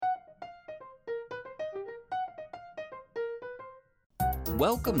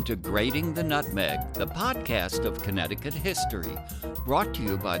Welcome to Grading the Nutmeg, the podcast of Connecticut history, brought to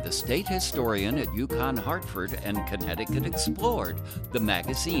you by the state historian at UConn Hartford and Connecticut Explored, the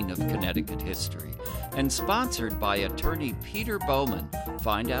magazine of Connecticut history, and sponsored by attorney Peter Bowman.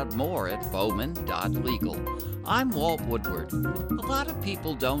 Find out more at bowman.legal. I'm Walt Woodward. A lot of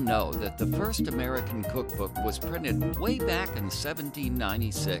people don't know that the first American cookbook was printed way back in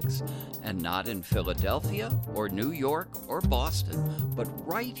 1796, and not in Philadelphia or New York or Boston, but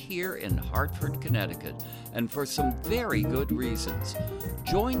right here in Hartford, Connecticut, and for some very good reasons.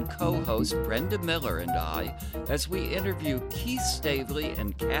 Join co-host Brenda Miller and I as we interview Keith Stavely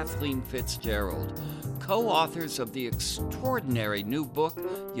and Kathleen Fitzgerald, co-authors of the extraordinary new book,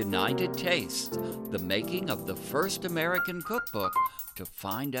 United Tastes, the making of the first American cookbook, to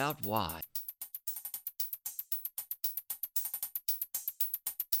find out why.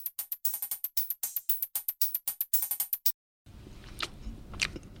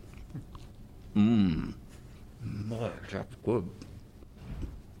 That's good.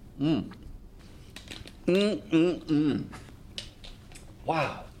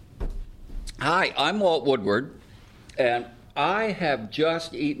 Wow. Hi, I'm Walt Woodward, and I have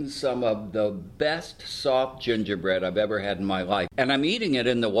just eaten some of the best soft gingerbread I've ever had in my life. And I'm eating it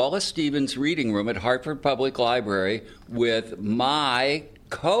in the Wallace Stevens Reading Room at Hartford Public Library with my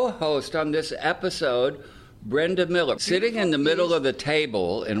co-host on this episode, Brenda Miller. Sitting in the middle of the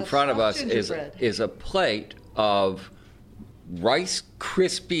table in front of us is a plate of Rice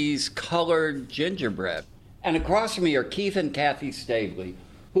Krispies colored gingerbread. And across from me are Keith and Kathy Stavely,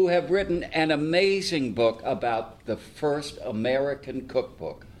 who have written an amazing book about the first American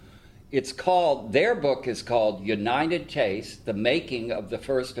cookbook. Their book is called United Tastes, the making of the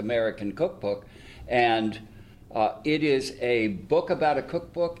first American cookbook. And it is a book about a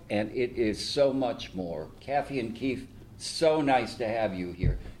cookbook, and it is so much more. Kathy and Keith, so nice to have you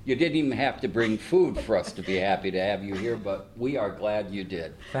here. You didn't even have to bring food for us to be happy to have you here, but we are glad you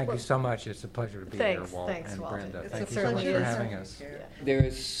did. Thank you so much. It's a pleasure to be here, Walt and Walt. Brenda. It's Thank you so much for having us. There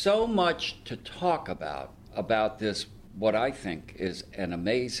is so much to talk about this, what I think is an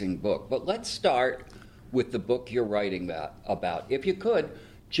amazing book. But let's start with the book you're writing about. If you could,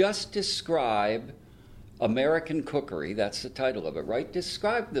 just describe American Cookery, that's the title of it, right?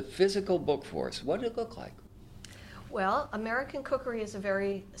 Describe the physical book for us. What did it look like? Well, American Cookery is a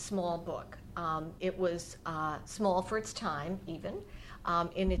very small book. It was small for its time, even.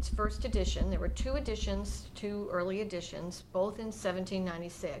 In its first edition, there were two early editions, both in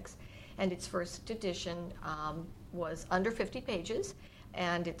 1796, and its first edition was under 50 pages,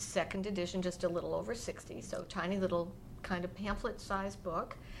 and its second edition just a little over 60, so tiny little kind of pamphlet-sized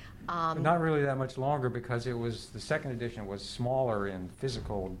book. Not really that much longer, because the second edition was smaller in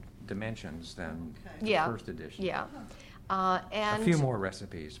physical dimensions than the first edition. Yeah. And a few more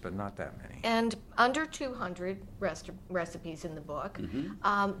recipes, but not that many. And under 200 recipes in the book,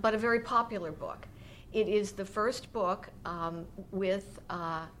 but a very popular book. It is the first book with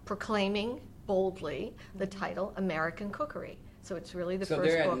proclaiming boldly the title American Cookery. So it's really the first book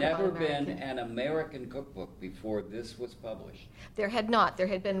about American. So there had never been an American cookbook before this was published? There had not. There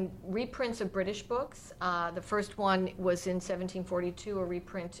had been reprints of British books. The first one was in 1742, a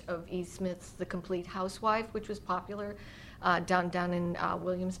reprint of E. Smith's The Complete Housewife, which was popular down in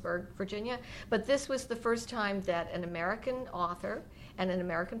Williamsburg, Virginia. But this was the first time that an American author and an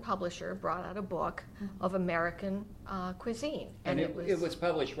American publisher brought out a book of American cuisine. And it was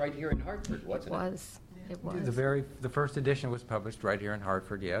published right here in Hartford, wasn't it? It was. The first edition was published right here in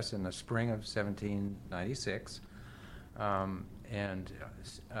Hartford, yes, in the spring of 1796. And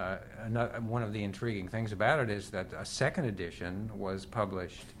one of the intriguing things about it is that a second edition was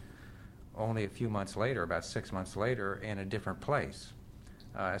published only a few months later, about 6 months later, in a different place.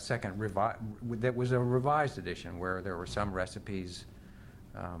 That was a revised edition where there were some recipes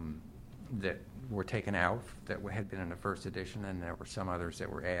that were taken out that had been in the first edition, and there were some others that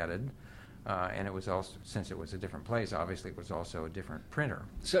were added. And it was also, since it was a different place, obviously it was also a different printer.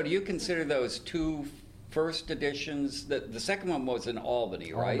 So do you consider those two first editions, the second one was in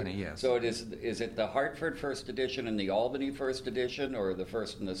Albany, right? Albany, yes. So is it the Hartford first edition and the Albany first edition, or the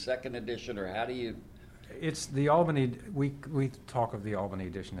first and the second edition, or how do you? It's the Albany, we talk of the Albany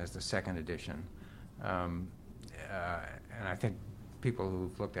edition as the second edition. And I think people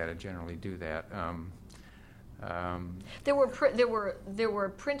who've looked at it generally do that. There were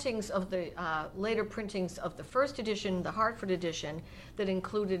printings of the later printings of the first edition, the Hartford edition, that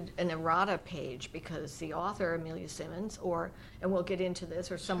included an errata page because the author Amelia Simmons, and we'll get into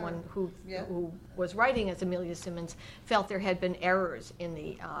this, or someone who was writing as Amelia Simmons, felt there had been errors in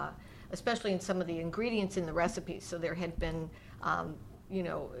the especially in some of the ingredients in the recipes. So there had been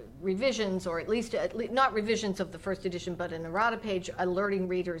revisions, or at least not revisions of the first edition, but an errata page alerting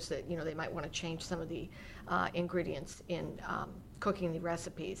readers that they might want to change some of the ingredients in cooking the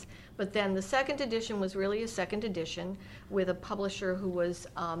recipes. But then the second edition was really a second edition with a publisher who was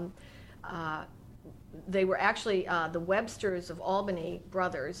they were actually the Websters of Albany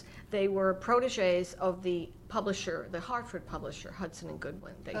brothers. They were proteges of the publisher, the Hartford publisher, Hudson and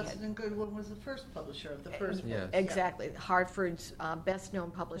Goodwin. Hudson and Goodwin was the first publisher of the first book. Exactly, Hartford's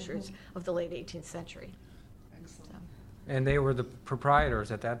best-known publishers of the late 18th century. Excellent. And they were the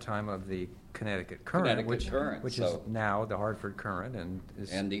proprietors at that time of the Connecticut Current, which is now the Hartford Current,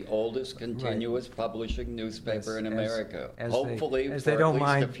 and the oldest continuous publishing newspaper in America. As hopefully, they for don't at least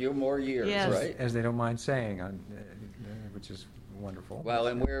mind, a few more years, yes. right? As they don't mind saying, which is wonderful. Well,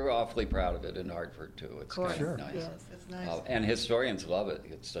 and we're awfully proud of it in Hartford too. It's kind Sure. of nice. Yes. It's nice. And historians love it.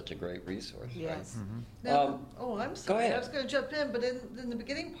 It's such a great resource. Yes. Right? Now, I'm sorry. ahead. I was going to jump in, but in the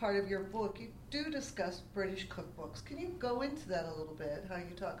beginning part of your book, you do discuss British cookbooks. Can you go into that a little bit? How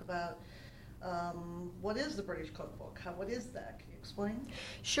you talk about what is the British cookbook? What is that? Can you explain?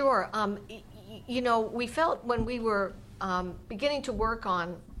 Sure. We felt when we were beginning to work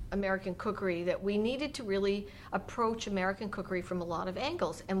on American cookery that we needed to really approach American cookery from a lot of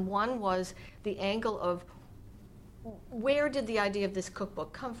angles. And one was the angle of where did the idea of this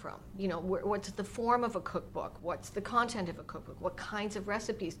cookbook come from? What's the form of a cookbook? What's the content of a cookbook? What kinds of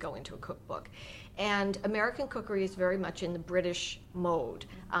recipes go into a cookbook? And American cookery is very much in the British mode.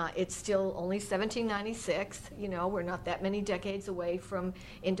 It's still only 1796. We're not that many decades away from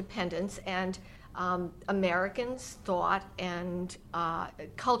independence. And Americans thought and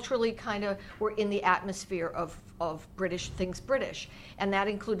culturally kind of were in the atmosphere of British things British, and that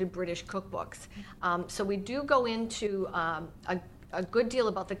included British cookbooks. So we do go into a good deal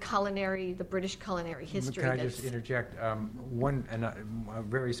about the British culinary history. Can I just interject? A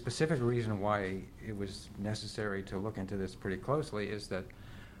very specific reason why it was necessary to look into this pretty closely is that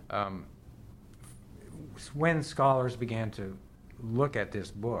when scholars began to look at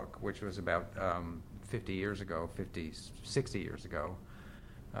this book, which was about 60 years ago,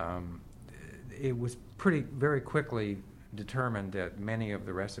 it was very quickly determined that many of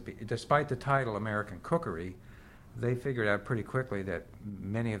the recipes, despite the title American Cookery, they figured out pretty quickly that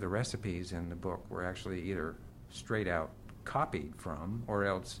many of the recipes in the book were actually either straight out copied from, or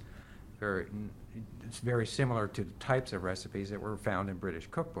else it's very similar to the types of recipes that were found in British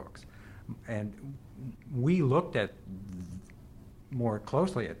cookbooks. And we looked at more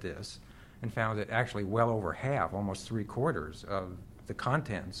closely at this and found that actually well over half, almost 3/4 of the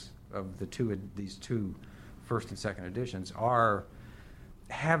contents of these two first and second editions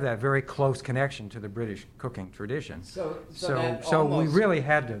have that very close connection to the British cooking tradition. So we really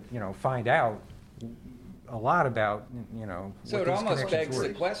had to find out a lot so it almost begs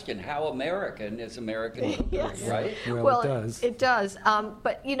the question: how American is American cookery, Yes. right? Well, it does. It does.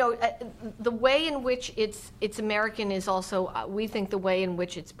 But the way in which it's American is also, we think, the way in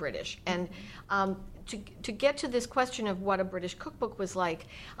which it's British. And to get to this question of what a British cookbook was like,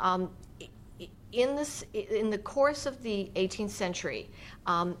 in the course of the 18th century,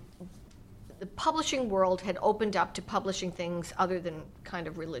 the publishing world had opened up to publishing things other than kind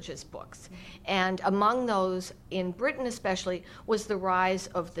of religious books. And among those, in Britain especially, was the rise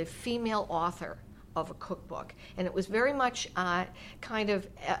of the female author of a cookbook. And it was very much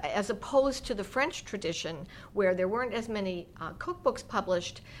as opposed to the French tradition, where there weren't as many cookbooks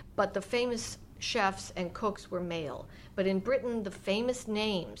published, but the famous chefs and cooks were male. But in Britain, the famous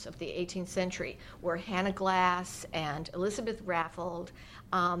names of the 18th century were Hannah Glass and Elizabeth Raffald,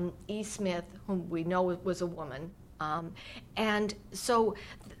 E. Smith, whom we know was a woman. And so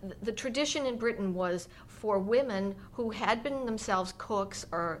the tradition in Britain was for women who had been themselves cooks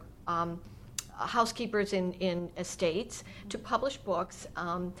or housekeepers in estates to publish books.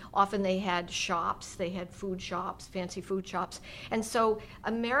 Often they had shops, they had food shops, fancy food shops. And so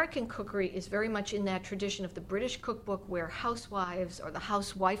American cookery is very much in that tradition of the British cookbook, where housewives, or the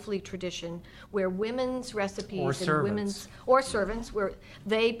housewifely tradition, where women's recipes or servants, where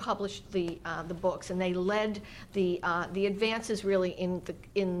they published the books, and they led the advances really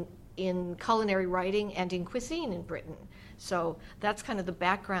in culinary writing and in cuisine in Britain. So that's kind of the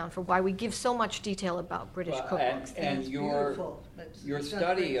background for why we give so much detail about British cookbooks. And your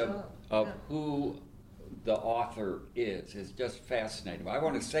study of who the author is just fascinating. I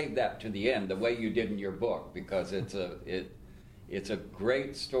want to save that to the end, the way you did in your book, because it's a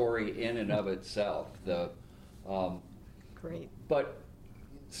great story in and of itself. Great. But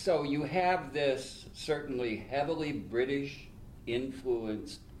so you have this certainly heavily British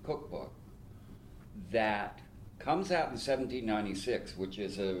influenced cookbook that comes out in 1796, which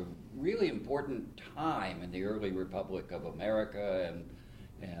is a really important time in the early Republic of America and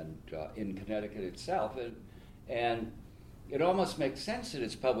in Connecticut itself. And it almost makes sense that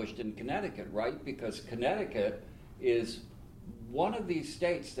it's published in Connecticut, right? Because Connecticut is one of these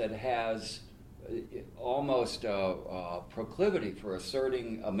states that has almost a proclivity for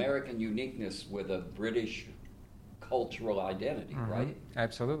asserting American uniqueness with a British cultural identity, right?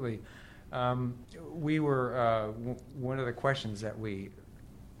 Absolutely. We were, one of the questions that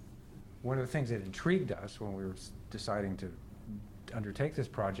one of the things that intrigued us when we were deciding to undertake this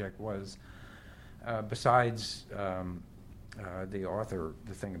project was, besides the author,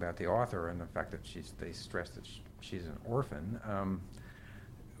 the thing about the author and the fact that they stress that she's an orphan,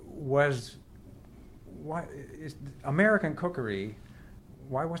 was why is American Cookery,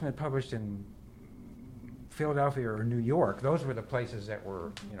 why wasn't it published in Philadelphia or New York? Those were the places that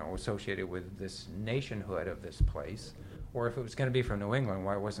were, associated with this nationhood of this place. Or if it was going to be from New England,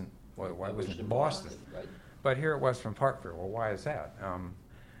 why wasn't Boston? Right. But here it was from Hartford. Well, why is that?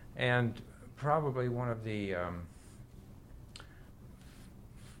 And probably one of the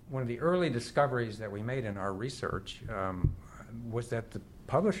early discoveries that we made in our research was that the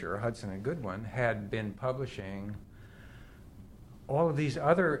publisher, Hudson and Goodwin, had been publishing all of these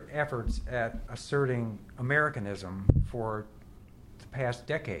other efforts at asserting Americanism for the past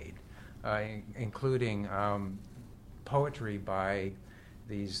decade, including poetry by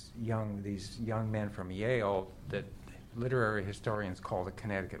these young men from Yale that literary historians call the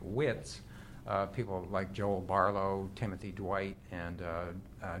Connecticut Wits, people like Joel Barlow, Timothy Dwight, and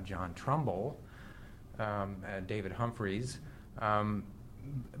John Trumbull, David Humphreys.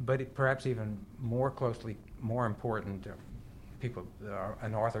 But perhaps even more important, people,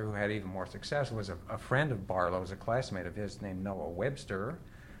 an author who had even more success was a friend of Barlow's, a classmate of his named Noah Webster.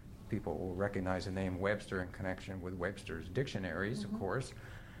 People will recognize the name Webster in connection with Webster's dictionaries, of course.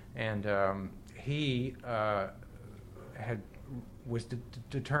 And he was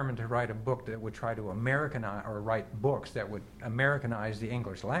determined to write a book that would try to Americanize, or write books that would Americanize the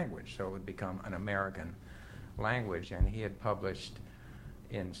English language, so it would become an American language. And he had published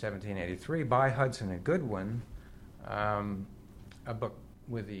in 1783 by Hudson and Goodwin a book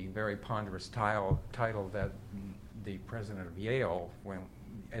with the very ponderous title that the president of Yale, when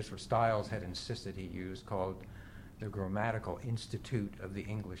Ezra Stiles had insisted he use, called The Grammatical Institute of the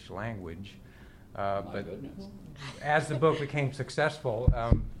English Language. But as the book became successful,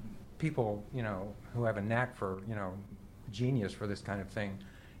 people, who have a knack for, genius for this kind of thing,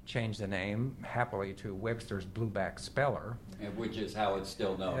 changed the name happily to Webster's Blueback Speller. Which is how it's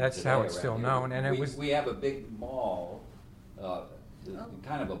still known. That's today how it's still here. known, and we have a big mall,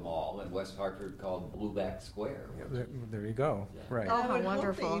 kind of a mall in West Hartford called Blueback Square. There you go. Yeah. Right. Oh, I how would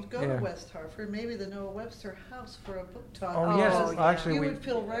wonderful. hope that you'd go to West Hartford, maybe the Noah Webster House for a book talk. Oh, yes. Oh, yeah. Actually, You would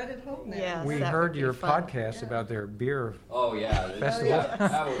feel right at home there. Yes. we that heard would be your fun. podcast Yeah. about their beer. Oh, yeah. Festival.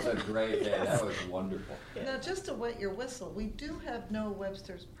 That was a great day. That was wonderful. Now, just to wet your whistle, we do have Noah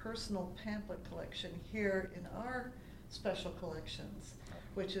Webster's personal pamphlet collection here in our special collections,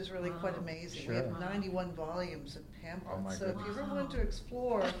 which is really quite amazing. We have Sure. 91 volumes of pamphlets. Oh, my So if you ever goodness. want to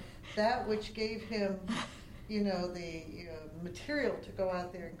explore that which gave him, the material to go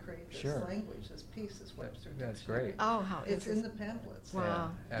out there and create this Sure. language, this piece, this Webster That's dictionary. great. Oh, how It's in interesting. the pamphlets.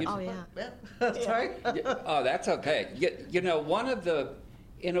 Wow. Yeah. Oh, yeah. Yeah. Sorry. Oh, that's okay. One of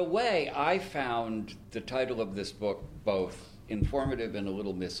in a way, I found the title of this book both informative and a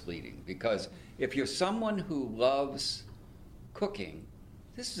little misleading, because if you're someone who loves cooking,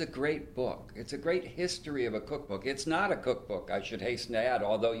 this is a great book. It's a great history of a cookbook. It's not a cookbook, I should hasten to add,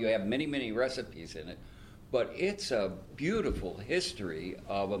 although you have many, many recipes in it. But it's a beautiful history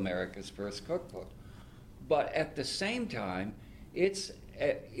of America's first cookbook. But at the same time, it's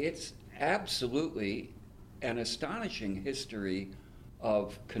absolutely an astonishing history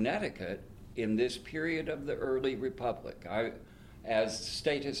of Connecticut in this period of the early Republic. As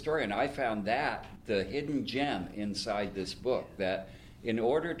state historian, I found that the hidden gem inside this book, that in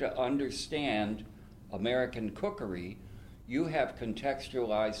order to understand American cookery, you have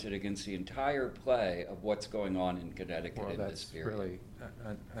contextualized it against the entire play of what's going on in Connecticut Well, in this that's period. really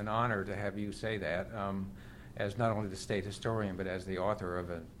an honor to have you say that, as not only the state historian, but as the author of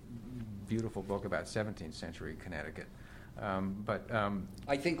a beautiful book about 17th century Connecticut.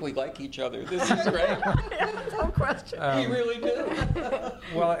 I think we like each other. This is great. No question. We really do.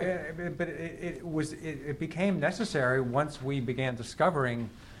 Well, but it became necessary once we began discovering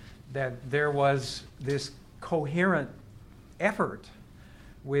that there was this coherent effort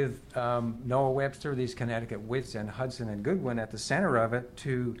with Noah Webster, these Connecticut wits, and Hudson and Goodwin at the center of it,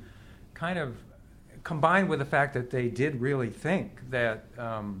 to kind of combined with the fact that they did really think that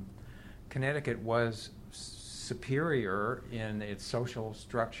Connecticut was superior in its social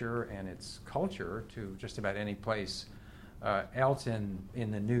structure and its culture to just about any place else in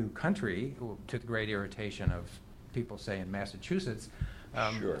the new country, to the great irritation of people, say, in Massachusetts.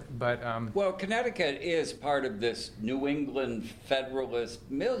 Sure. But well, Connecticut is part of this New England Federalist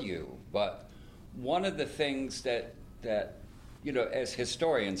milieu, but one of the things that as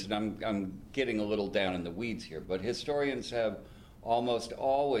historians, and I'm getting a little down in the weeds here, but historians have almost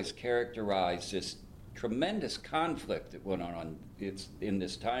always characterized this tremendous conflict that went on in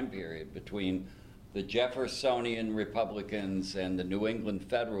this time period between the Jeffersonian Republicans and the New England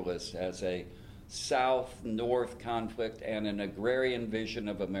Federalists as a South-North conflict and an agrarian vision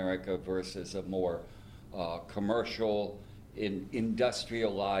of America versus a more commercial,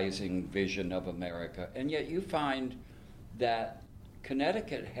 industrializing vision of America. And yet you find that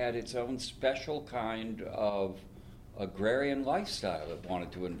Connecticut had its own special kind of agrarian lifestyle it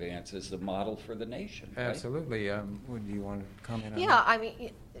wanted to advance as the model for the nation. Right? absolutely. Do you want to comment on that? Yeah, I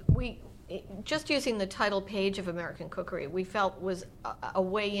mean, just using the title page of American Cookery, we felt was a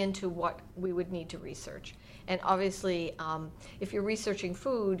way into what we would need to research. And obviously, if you're researching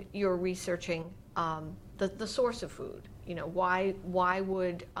food, you're researching the source of food. You know, why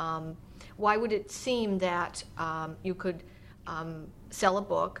would it seem that you could sell a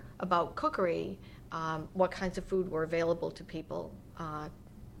book about cookery? What kinds of food were available to people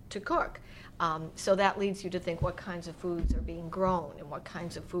to cook? So that leads you to think what kinds of foods are being grown and what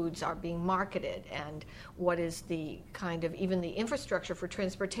kinds of foods are being marketed, and what is the kind of even the infrastructure for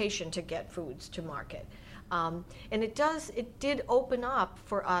transportation to get foods to market. And it did open up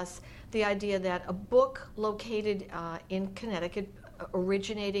for us the idea that a book located in Connecticut,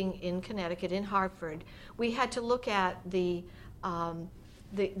 originating in Connecticut, in Hartford, we had to look at the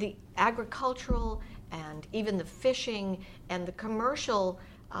agricultural and even the fishing and the commercial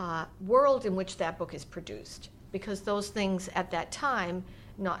world in which that book is produced, because those things at that time,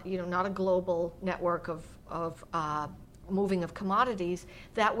 not a global network of moving of commodities,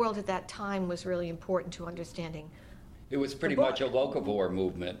 that world at that time was really important to understanding. It was pretty much a locavore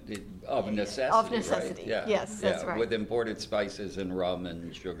movement of necessity. Of necessity, right? Yeah. yes, that's right. With imported spices and rum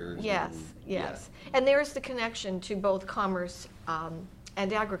and sugars. Yes, yes. Yeah. And there's the connection to both commerce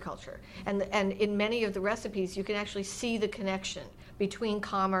and agriculture. And in many of the recipes, you can actually see the connection between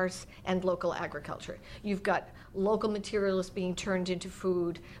commerce and local agriculture. You've got local materials being turned into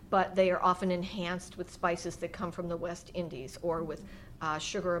food, but they are often enhanced with spices that come from the West Indies, or with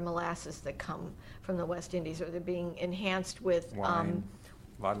sugar or molasses that come from the West Indies, or they're being enhanced with Wine.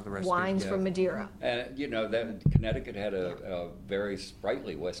 A lot of the recipes. wines from Madeira. And that Connecticut had a very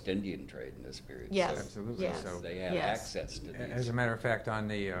sprightly West Indian trade in this period. Yes, So absolutely. yes. So they had Yes. access to these. as a matter of fact, on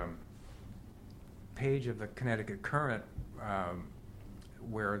the page of the Connecticut Current,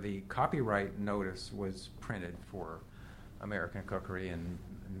 where the copyright notice was printed for American Cookery in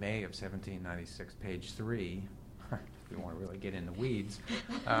May of 1796, page 3, if we want to really get in the weeds.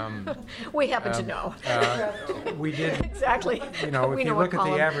 We happen to know. We did. Exactly. You know, We if you know what look at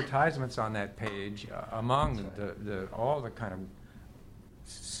the column. advertisements on that page, among all the kind of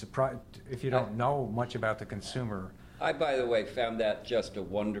surprise, if you don't know much about the consumer. I, by the way, found that just a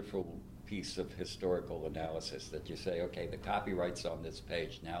wonderful piece of historical analysis, that you say, okay, the copyright's on this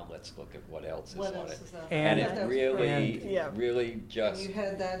page, now let's look at what else is What on else it. is out And there? it That's really, great. Yeah. really just You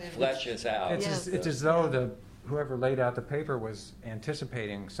had that in fleshes out. It's as though whoever laid out the paper was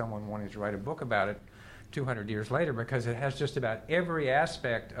anticipating someone wanting to write a book about it 200 years later, because it has just about every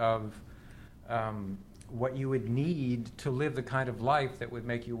aspect of what you would need to live the kind of life that would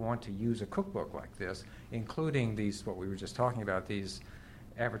make you want to use a cookbook like this, including these, what we were just talking about, these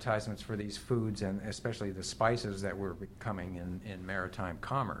advertisements for these foods, and especially the spices that were coming in maritime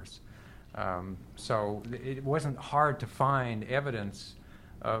commerce. So it wasn't hard to find evidence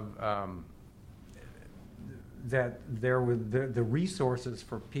of that there were the resources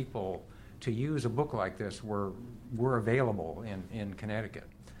for people to use a book like this were available in Connecticut.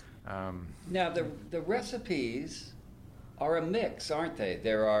 Now, the recipes are a mix, aren't they?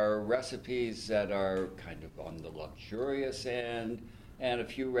 There are recipes that are kind of on the luxurious end, and a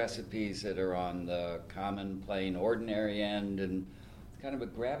few recipes that are on the common, plain, ordinary end, and kind of a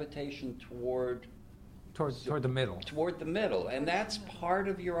gravitation toward Toward the middle. Toward the middle. And that's part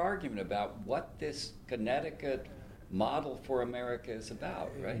of your argument about what this Connecticut model for America is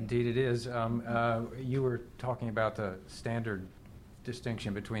about, right? Indeed it is. You were talking about the standard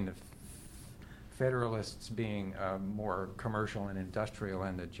distinction between the Federalists being more commercial and industrial,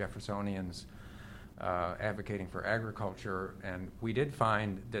 and the Jeffersonians advocating for agriculture. And we did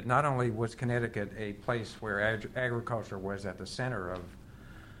find that not only was Connecticut a place where agriculture was at the center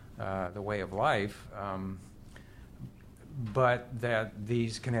of the way of life, but that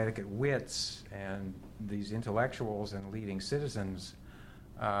these Connecticut wits and these intellectuals and leading citizens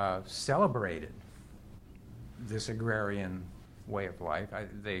celebrated this agrarian way of life.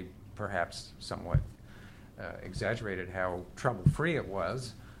 They perhaps somewhat exaggerated how trouble-free it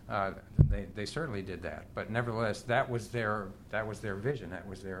was. They certainly did that, but nevertheless, that was their vision, that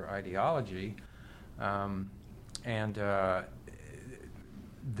was their ideology, and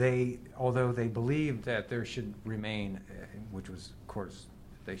although they believed that there should remain, which was, of course,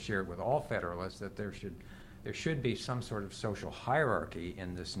 they shared with all Federalists, that there should be some sort of social hierarchy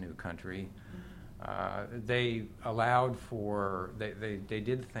in this new country. They allowed for, they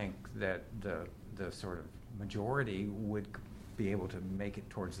did think that the sort of majority would be able to make it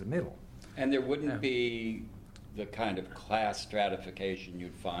towards the middle. And there wouldn't be the kind of class stratification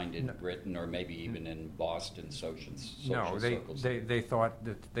you'd find in Britain or maybe even in Boston social circles. They thought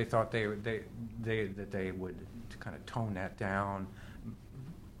that they would kind of tone that down,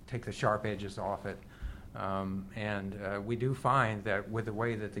 take the sharp edges off it. And we do find that with the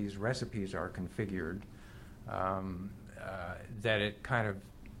way that these recipes are configured, that it kind of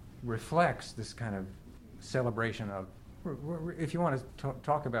reflects this kind of celebration of, if you want to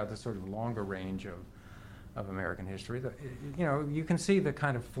talk about the sort of longer range of American history, you can see the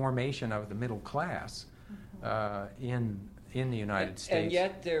kind of formation of the middle class in the United States. And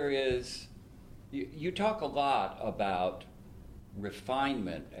yet there is, you talk a lot about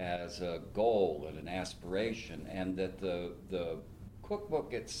refinement as a goal and an aspiration, and that the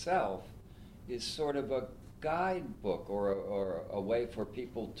cookbook itself is sort of a guidebook or a way for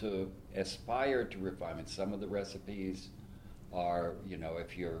people to aspire to refinement. Some of the recipes are,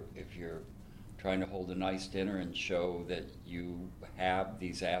 if you're trying to hold a nice dinner and show that you have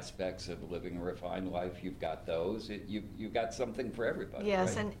these aspects of living a refined life, you've got those. You've got something for everybody.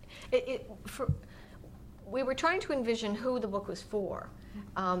 Yes, right? and we were trying to envision who the book was for,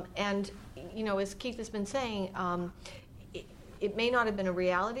 and as Keith has been saying, it may not have been a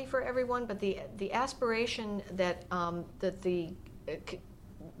reality for everyone, but the aspiration that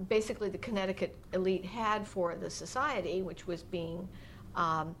basically the Connecticut elite had for the society, which was being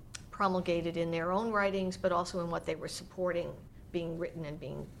promulgated in their own writings, but also in what they were supporting being written and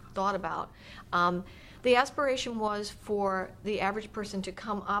being thought about. The aspiration was for the average person to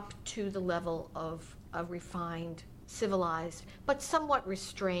come up to the level of refined, civilized, but somewhat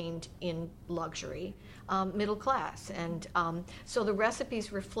restrained in luxury, middle class. And so the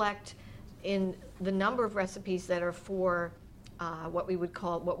recipes reflect in the number of recipes that are for what we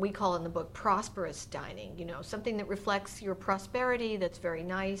call in the book prosperous dining, something that reflects your prosperity, that's very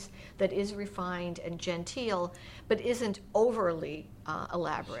nice, that is refined and genteel, but isn't overly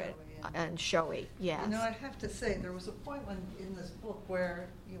elaborate. And showy, yes. I have to say, there was a point in this book where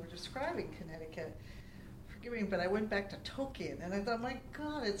you were describing Connecticut. Forgive me, but I went back to Tolkien, and I thought, my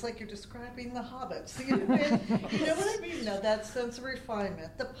God, it's like you're describing the hobbits. You know what I mean? Now, that sense of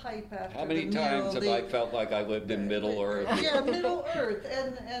refinement, the pipe after How many times have I felt like I lived in Middle Earth? Yeah, Middle Earth,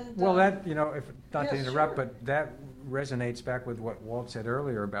 and well, that if not to interrupt, sure. but that resonates back with what Walt said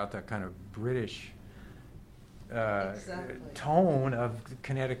earlier about that kind of British exactly. tone of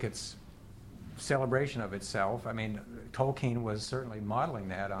Connecticut's celebration of itself. I mean, Tolkien was certainly modeling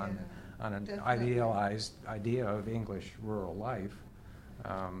that on an definitely. idealized idea of English rural life.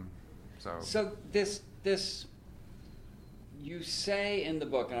 So this you say in the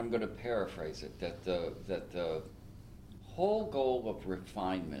book, and I'm going to paraphrase it, that the whole goal of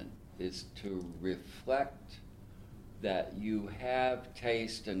refinement is to reflect that you have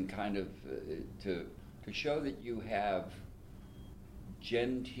taste and kind of to show that you have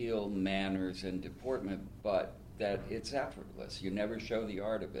genteel manners and deportment, but that it's effortless. You never show the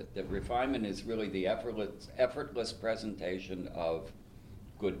art of it. That refinement is really the effortless presentation of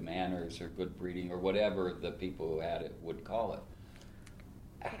good manners or good breeding or whatever the people who had it would call it.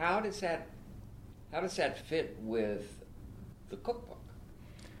 How does that fit with the cookbook?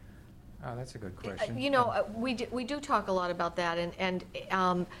 Oh, that's a good question. We do talk a lot about that, and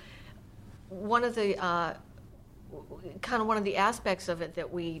one of the aspects of it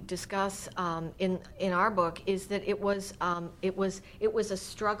that we discuss in our book is that it was a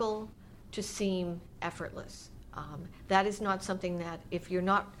struggle to seem effortless. That is not something that, if you're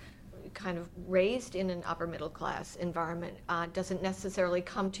not kind of raised in an upper middle class environment, doesn't necessarily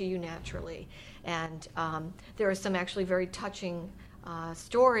come to you naturally. And there are some actually very touching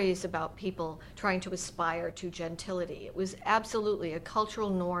stories about people trying to aspire to gentility. It was absolutely a cultural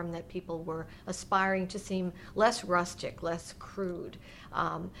norm that people were aspiring to seem less rustic, less crude.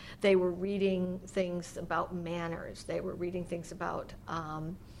 They were reading things about manners. They were reading things about,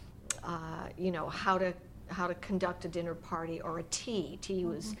 how to conduct a dinner party or a tea. Tea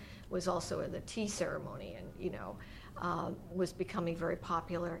was also in the tea ceremony, and was becoming very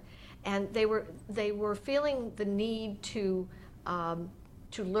popular. And they were feeling the need to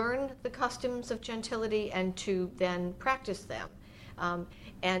learn the customs of gentility and to then practice them.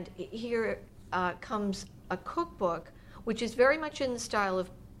 And here comes a cookbook, which is very much in the style of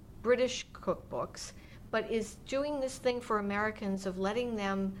British cookbooks, but is doing this thing for Americans of letting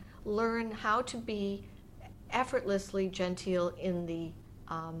them learn how to be effortlessly genteel in the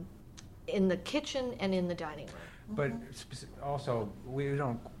kitchen and in the dining room. But also, we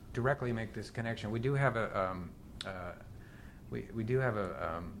don't directly make this connection. We do have a we do have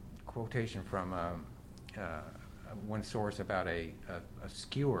a quotation from one source about a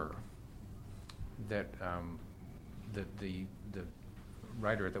skewer that the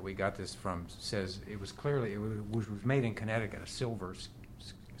writer that we got this from says it was made in Connecticut, a silver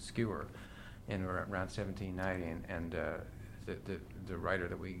skewer in around 1790, and the writer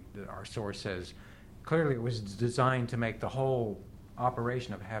our source says clearly it was designed to make the whole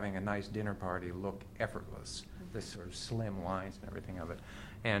operation of having a nice dinner party look effortless, this sort of slim lines and everything of it.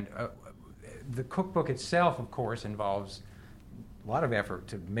 And the cookbook itself, of course, involves a lot of effort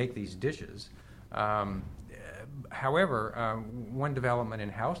to make these dishes. However, one development in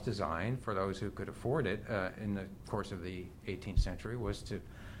house design, for those who could afford it in the course of the 18th century, was to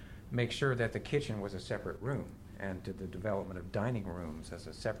make sure that the kitchen was a separate room, and to the development of dining rooms as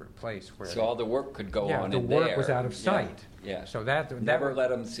a separate place where So all the work could go on in the there. work was out of sight. Yeah. So that Never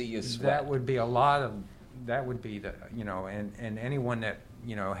let them see you sweat. That would be a lot of, that would be the, and anyone that,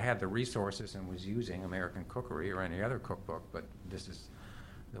 had the resources and was using American Cookery or any other cookbook, but this is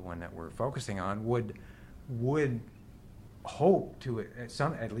the one that we're focusing on, would hope to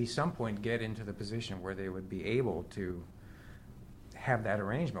at least some point get into the position where they would be able to have that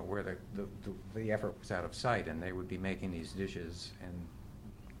arrangement where the effort was out of sight, and they would be making these dishes and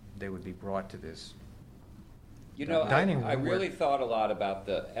they would be brought to this dining room. I really thought a lot about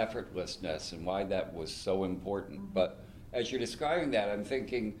the effortlessness and why that was so important. But as you're describing that, I'm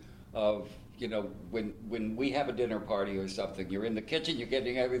thinking of, when we have a dinner party or something, you're in the kitchen, you're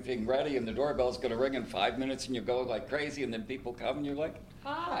getting everything ready, and the doorbell's going to ring in 5 minutes, and you go like crazy, and then people come, and you're like,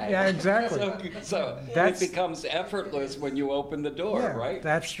 hi. Yeah, exactly. So it becomes effortless when you open the door, right?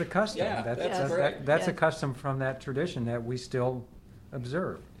 That's the custom. Yeah, that's a custom from that tradition that we still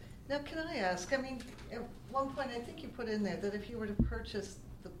observe. Now, can I ask, at one point I think you put in there that if you were to purchase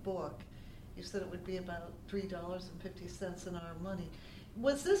the book, you said it would be about $3.50 in our money.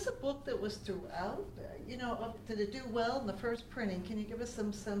 Was this a book that was throughout? Did it do well in the first printing? Can you give us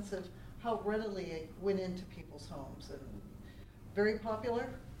some sense of how readily it went into people's homes? And very popular?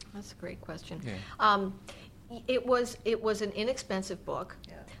 That's a great question. Yeah. It was an inexpensive book,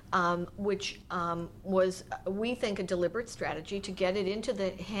 which was, we think, a deliberate strategy to get it into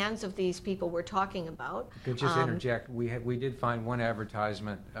the hands of these people we're talking about. Could just interject? We did find one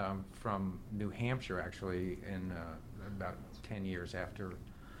advertisement from New Hampshire, actually, in about 10 years after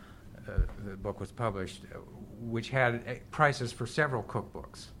the book was published, which had prices for several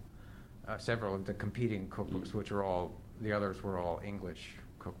cookbooks, several of the competing cookbooks, which are the others were all English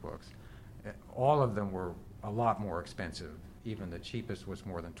cookbooks. All of them were a lot more expensive. Even the cheapest was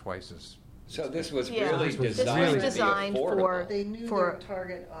more than twice as. So this was Yeah. really This was designed designed to be affordable. They knew their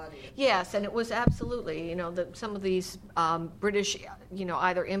target audience. Yes, and it was absolutely, some of these British,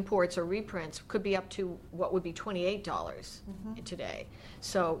 either imports or reprints could be up to what would be $28 today.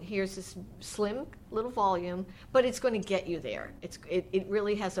 So here's this slim little volume, but it's going to get you there. It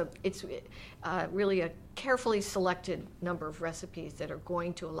really has really a carefully selected number of recipes that are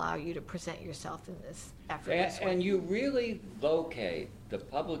going to allow you to present yourself in this effortless way. And you really locate the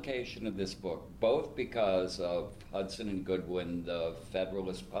publication of this book, both because of Hudson and Goodwin, the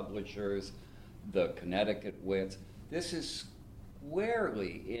Federalist publishers, the Connecticut Wits. This is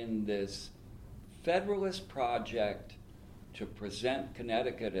squarely in this Federalist project to present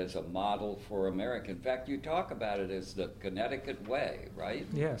Connecticut as a model for America. In fact, you talk about it as the Connecticut way, right?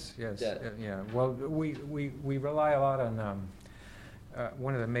 Yes. Yeah. Well, we rely a lot on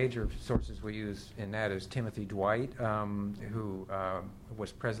one of the major sources we use in that is Timothy Dwight, who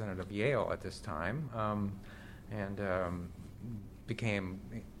was president of Yale at this time, and became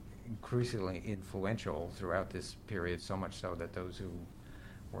increasingly influential throughout this period, so much so that those who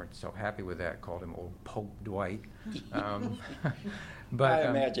weren't so happy with that, called him Old Pope Dwight. I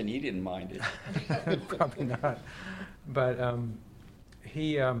imagine he didn't mind it. Probably not. But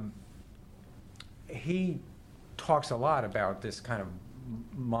he talks a lot about this kind of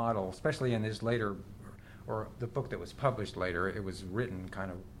model, especially in his later, or the book that was published later. It was written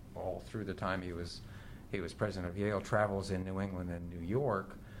kind of all through the time he was president of Yale, travels in New England and New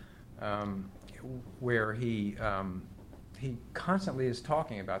York, where he constantly is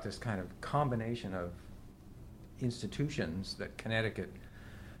talking about this kind of combination of institutions that Connecticut,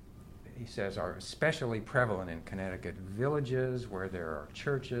 he says, are especially prevalent in Connecticut. Villages where there are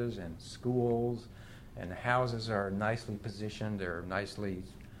churches and schools, and the houses are nicely positioned. They're nicely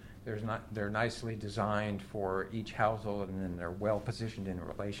designed for each household, and then they're well positioned in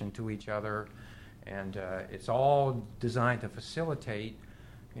relation to each other. And it's all designed to facilitate,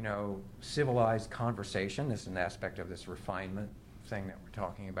 civilized conversation. This is an aspect of this refinement thing that we're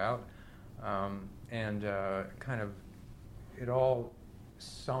talking about. And kind of it all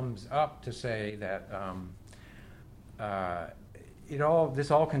sums up to say that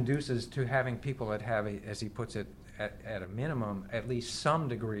this all conduces to having people that have, as he puts it, at a minimum, at least some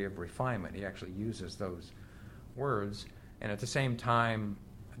degree of refinement. He actually uses those words. And at the same time,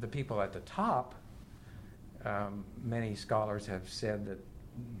 the people at the top, many scholars have said that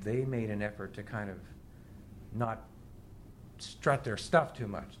they made an effort to kind of not strut their stuff too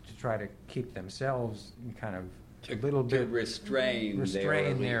much, to try to keep themselves kind of a little bit restrain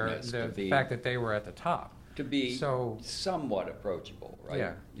the fact that they were at the top, to be somewhat approachable, right?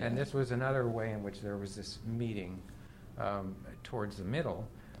 Yeah. And this was another way in which there was this meeting towards the middle.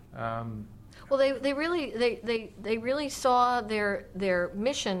 Well, they really saw their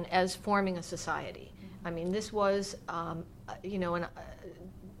mission as forming a society. I mean, this was a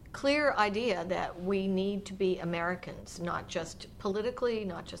clear idea that we need to be Americans, not just politically,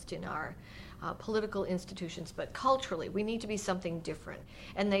 not just in our political institutions, but culturally. We need to be something different.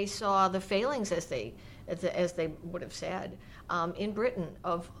 And they saw the failings, as they would have said, in Britain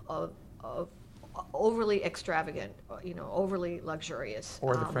of overly extravagant, overly luxurious.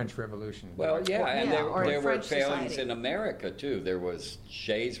 Or the French Revolution. Well, yeah, and there were failings society. in America, too. There was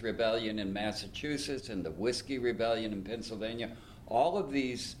Shays' Rebellion in Massachusetts and the Whiskey Rebellion in Pennsylvania. All of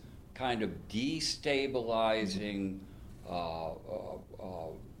these kind of destabilizing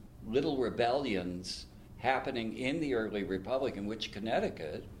little rebellions happening in the early Republic, in which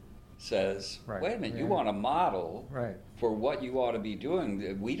Connecticut says, wait a minute, you want a model for what you ought to be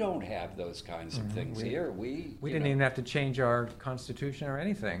doing. We don't have those kinds of things here. We didn't even have to change our Constitution or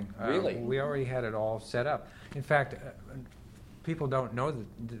anything. Really? We already had it all set up. In fact, people don't know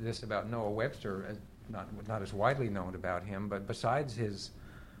this about Noah Webster, not as widely known about him, but besides his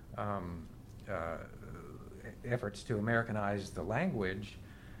efforts to Americanize the language,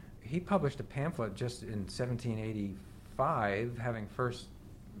 he published a pamphlet just in 1785, having first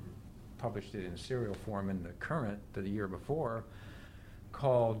published it in serial form in the Current the year before,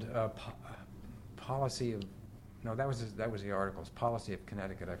 called Policy of, no, that was the articles, Policy of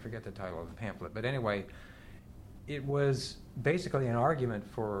Connecticut. I forget the title of the pamphlet. But anyway, it was basically an argument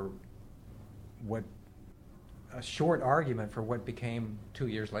for a short argument for what became 2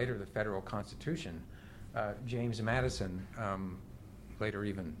 years later the federal Constitution. James Madison later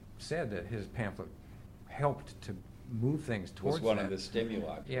even said that his pamphlet helped to move things towards that. Was one of the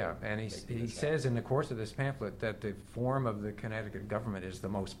stimuli. Yeah, and he says in the course of this pamphlet that the form of the Connecticut government is the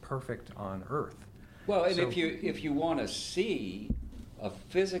most perfect on earth. Well, and if you want to see a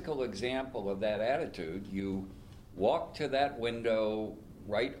physical example of that attitude, you walk to that window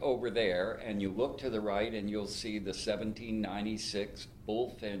right over there, and you look to the right, and you'll see the 1796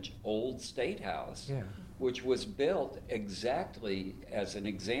 Bullfinch Old State House, which was built exactly as an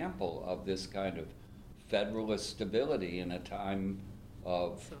example of this kind of federalist stability in a time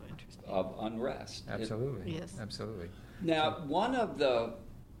of unrest. Absolutely. Yes. Absolutely. Now, one of the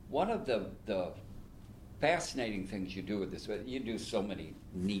fascinating things you do with this, you do so many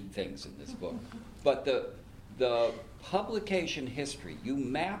neat things in this book, but the publication history, you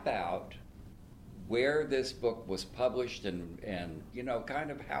map out where this book was published and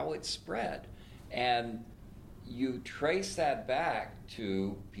kind of how it spread, and you trace that back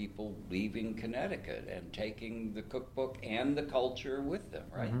to people leaving Connecticut and taking the cookbook and the culture with them,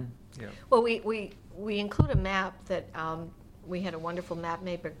 right? Mm-hmm. Yeah. Well, we include a map that we had a wonderful map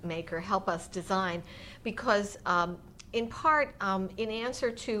maker help us design, because in part, in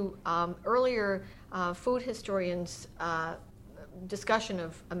answer to earlier food historians' discussion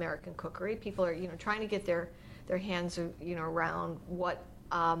of American cookery, people are trying to get their hands around what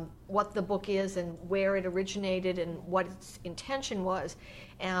what the book is and where it originated and what its intention was.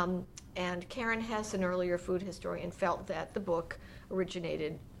 And Karen Hess, an earlier food historian, felt that the book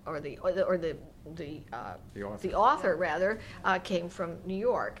originated, or the author rather, came from New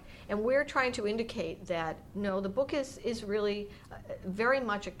York. And we're trying to indicate that no, the book is really very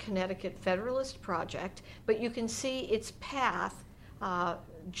much a Connecticut Federalist project, but you can see its path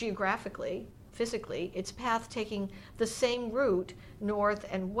geographically, physically, its path taking the same route north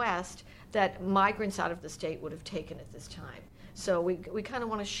and west that migrants out of the state would have taken at this time. So we kind of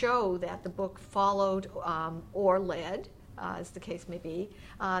want to show that the book followed or led, as the case may be,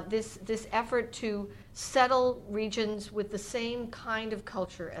 this effort to settle regions with the same kind of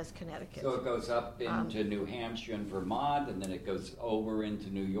culture as Connecticut. So it goes up into New Hampshire and Vermont, and then it goes over into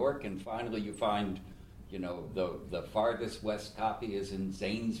New York, and finally you find, the farthest west copy is in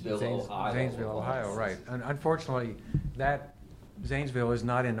Zanesville, Ohio. Zanesville, Ohio, right. Unfortunately, that Zanesville is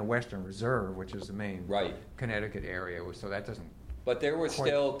not in the Western Reserve, which is the main Connecticut area, so that doesn't. But there were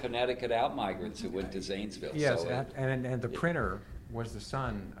still Connecticut outmigrants who went to Zanesville. Yes, so and the printer was the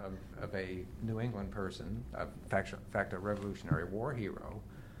son of a New England person, in fact, a Revolutionary War hero,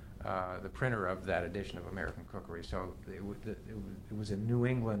 the printer of that edition of American Cookery. So it was a New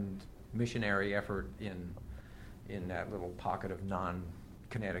England missionary effort in that little pocket of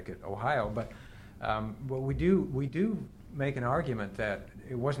non-Connecticut Ohio. But we do make an argument that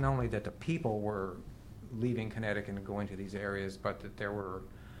it wasn't only that the people were leaving Connecticut and going to these areas, but that there were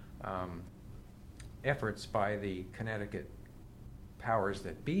efforts by the Connecticut powers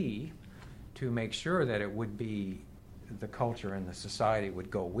that be to make sure that it would be the culture and the society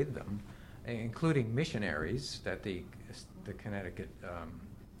would go with them, including missionaries, that the Connecticut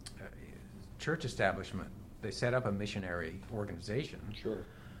church establishment, they set up a missionary organization. Sure.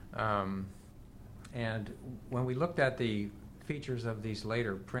 And when we looked at the features of these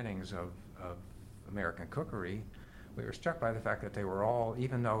later printings of American Cookery, we were struck by the fact that they were all,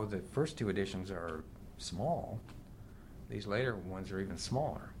 even though the first two editions are small, these later ones are even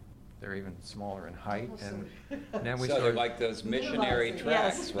smaller. They're even smaller in height, and then we they're like those missionary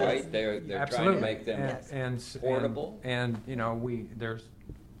tracts, right? They're trying to make them portable. And there's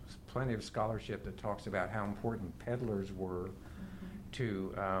plenty of scholarship that talks about how important peddlers were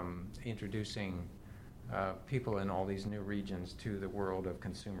to introducing people in all these new regions to the world of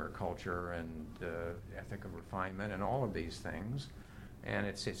consumer culture and ethic of refinement and all of these things. And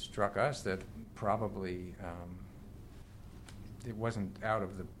it struck us that probably it wasn't out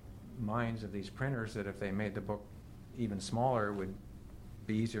of the minds of these printers that if they made the book even smaller, it would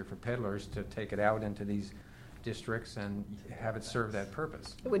be easier for peddlers to take it out into these districts and have it serve that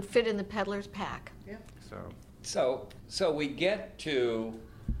purpose. It would fit in the peddler's pack. Yeah. So we get to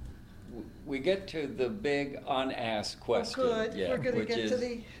the big unasked question. Oh, good. We're going to get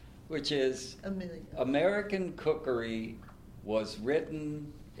to which is American Cookery was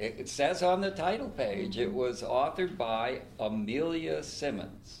written. It says on the title page it was authored by Amelia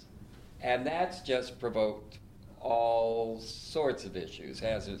Simmons, and that's just provoked all sorts of issues,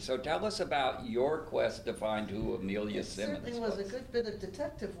 hasn't it? So tell us about your quest to find who Amelia Simmons was. It certainly was a good bit of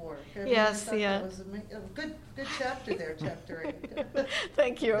detective work. Yes, yeah. It was a good chapter there, chapter 8.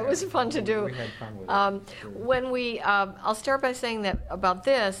 Thank you. It was fun to do. We had fun with it. When we, I'll start by saying that about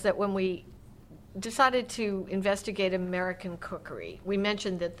this, that when we decided to investigate American Cookery, we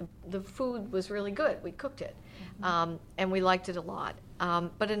mentioned that the food was really good. We cooked it, and we liked it a lot.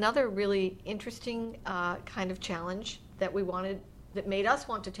 But another really interesting kind of challenge that that made us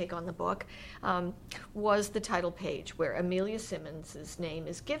want to take on the book was the title page, where Amelia Simmons' name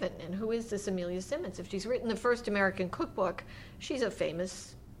is given. And who is this Amelia Simmons? If she's written the first American cookbook, she's a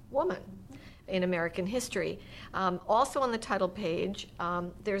famous woman in American history. Also on the title page,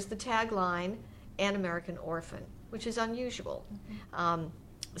 there's the tagline, "An American Orphan," which is unusual.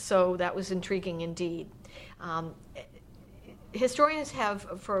 So that was intriguing indeed. Historians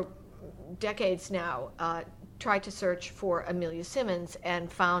have, for decades now, tried to search for Amelia Simmons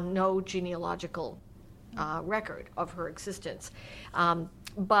and found no genealogical record of her existence.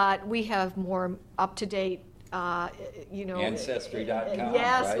 But we have more up-to-date, Ancestry.com,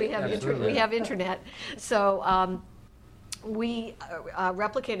 yes, right? we have internet. So we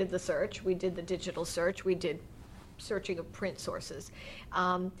replicated the search. We did the digital search. We did searching of print sources.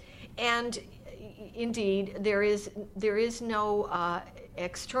 And indeed, there is no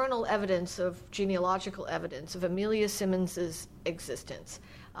external evidence genealogical evidence of Amelia Simmons's existence.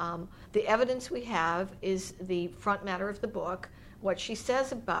 The evidence we have is the front matter of the book, what she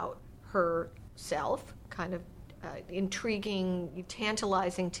says about herself, kind of intriguing,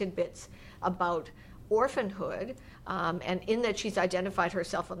 tantalizing tidbits about orphanhood, and in that she's identified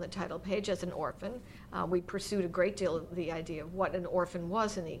herself on the title page as an orphan. We pursued a great deal of the idea of what an orphan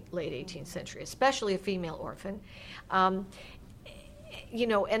was in the late 18th century, especially a female orphan. And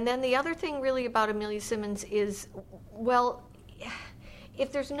then the other thing really about Amelia Simmons is, well,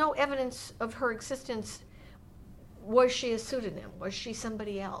 if there's no evidence of her existence, was she a pseudonym? Was she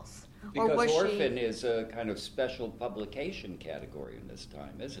somebody else? Because or was orphan is a kind of special publication category in this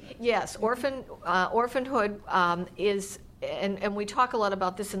time, isn't it? Yes, orphanhood is, and we talk a lot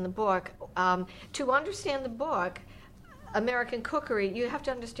about this in the book. To understand the book, American Cookery, you have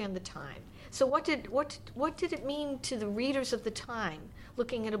to understand the time. So what did it mean to the readers of the time,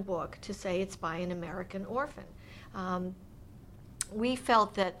 looking at a book, to say it's by an American orphan? We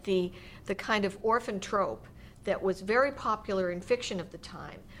felt that the kind of orphan trope that was very popular in fiction of the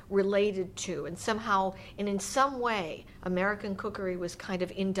time related to, and somehow, and in some way, American Cookery was kind of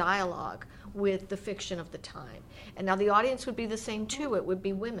in dialogue with the fiction of the time. And now the audience would be the same too. It would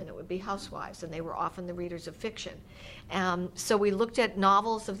be women, it would be housewives, and they were often the readers of fiction. So we looked at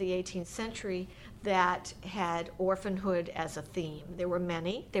novels of the 18th century that had orphanhood as a theme. There were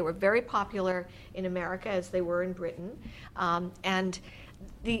many. They were very popular in America as they were in Britain. And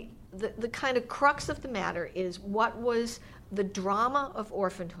the kind of crux of the matter is, what was the drama of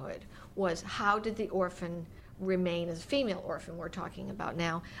orphanhood was, how did the orphan remain, as a female orphan we're talking about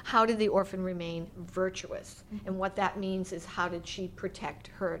now, how did the orphan remain virtuous? And what that means is, how did she protect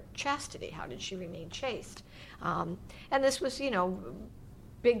her chastity? How did she remain chaste? And this was,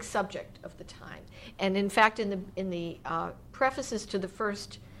 big subject of the time. And in fact, in the prefaces to the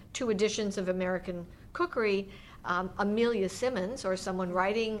first two editions of American Cookery, Amelia Simmons, or someone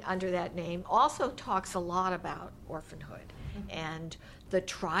writing under that name, also talks a lot about orphanhood and the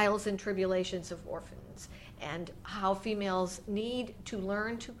trials and tribulations of orphans, and how females need to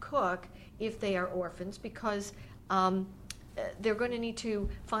learn to cook if they are orphans, because they're going to need to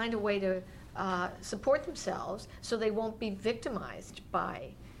find a way to support themselves, so they won't be victimized by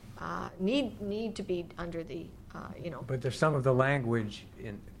need to be under the But there's some of the language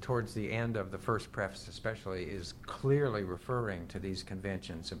towards the end of the first preface, especially, is clearly referring to these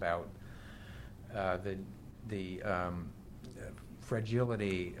conventions about the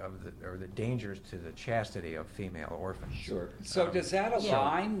fragility of or the dangers to the chastity of female orphans. Sure. So does that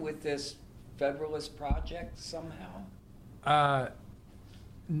align with this Federalist project somehow?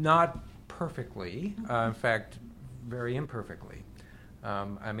 Not perfectly. In fact, very imperfectly.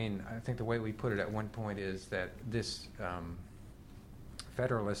 I think the way we put it at one point is that this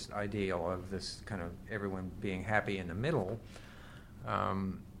Federalist ideal of this kind of everyone being happy in the middle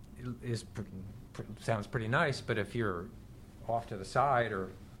sounds pretty nice, but if you're off to the side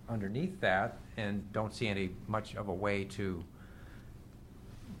or underneath that and don't see much of a way to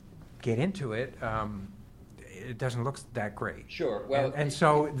get into it, it doesn't look that great. Sure. Well, and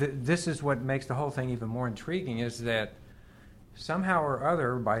so this is what makes the whole thing even more intriguing, is that somehow or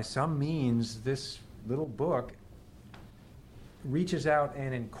other, by some means, this little book reaches out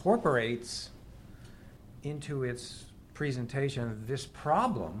and incorporates into its presentation this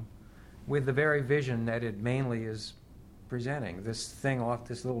problem with the very vision that it mainly is presenting. This thing off,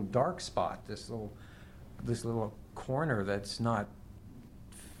 this little dark spot, this little corner that's not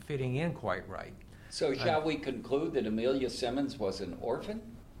fitting in quite right. So shall we conclude that Amelia Simmons was an orphan?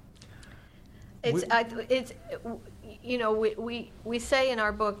 We say in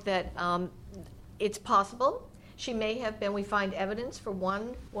our book that it's possible. She may have been. We find evidence for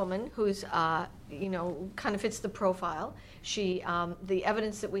one woman who's, kind of fits the profile. She, the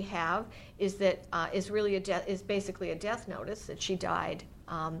evidence that we have is that is basically a death notice, that she died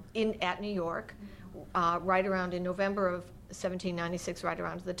at New York, right around in November of 1796, right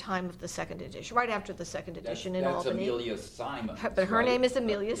around the time of the second edition, right after the second edition in Albany. That's Amelia Simons. But her right? name is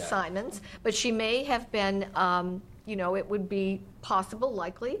Amelia Yeah. Simons. But she may have been, it would be possible,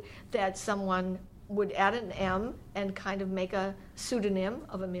 likely, that someone would add an M and kind of make a pseudonym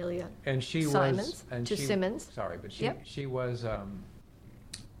of Amelia Simons to Simmons. Sorry, but she was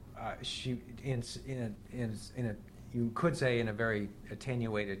you could say in a very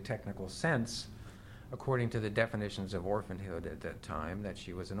attenuated technical sense, according to the definitions of orphanhood at that time, that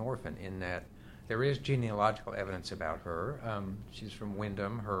she was an orphan, in that there is genealogical evidence about her. She's from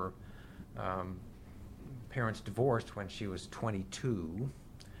Wyndham. Her parents divorced when she was 22,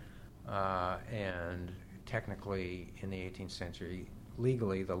 and technically in the 18th century,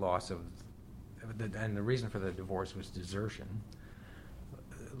 legally the reason for the divorce was desertion.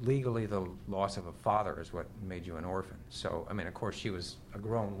 Legally, the loss of a father is what made you an orphan. So, of course, she was a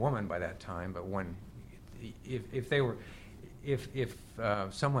grown woman by that time, but if they were, if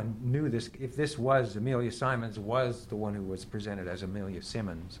someone knew this, if this was Amelia Simons was the one who was presented as Amelia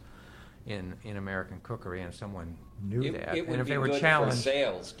Simmons in American Cookery, and someone knew that, It would and if be they were good challenged, for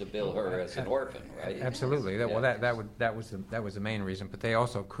sales to bill her as an orphan, right? absolutely. Yeah. Well, that was the main reason. But they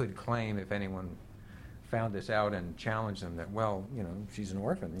also could claim, if anyone found this out and challenged them, that, well, she's an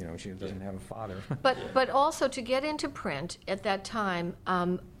orphan. She doesn't have a father. But also to get into print at that time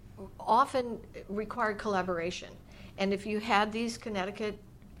often required collaboration. And if you had these Connecticut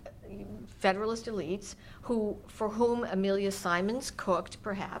Federalist elites for whom Amelia Simons cooked,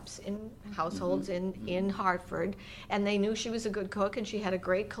 perhaps in households in Hartford, and they knew she was a good cook and she had a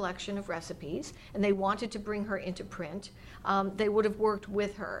great collection of recipes, and they wanted to bring her into print, they would have worked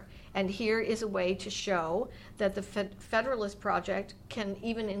with her. And here is a way to show that the Federalist Project can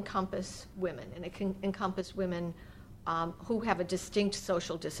even encompass women, and it can encompass women who have a distinct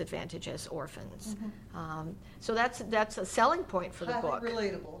social disadvantage as orphans. So that's a selling point for the book.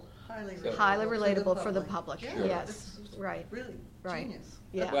 Highly relatable for the public. Yeah, Yes, this is right. Really Right. genius.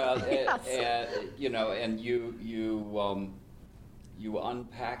 Yeah. Well, Yes. and you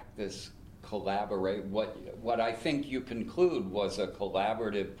unpack this collaborate. What I think you conclude was a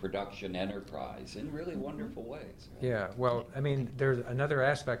collaborative production enterprise in really wonderful ways. Right? Yeah, well, I mean, there's another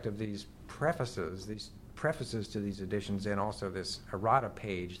aspect of these prefaces to these editions, and also this errata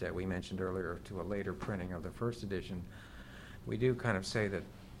page that we mentioned earlier to a later printing of the first edition. We do kind of say that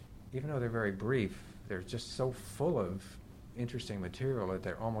even though they're very brief, they're just so full of interesting material that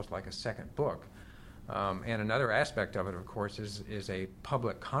they're almost like a second book. And another aspect of it, of course, is a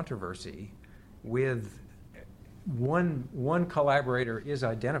public controversy with one collaborator is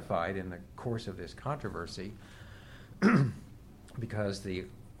identified in the course of this controversy because the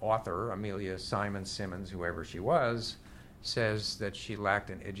author, Amelia Simmons, whoever she was, says that she lacked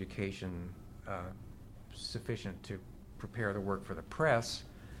an education sufficient to prepare the work for the press,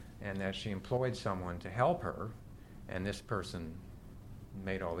 and that she employed someone to help her, and this person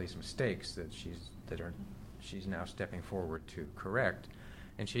made all these mistakes that she's now stepping forward to correct.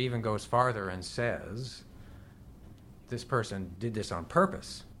 And she even goes farther and says this person did this on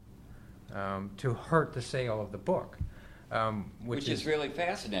purpose to hurt the sale of the book, which is really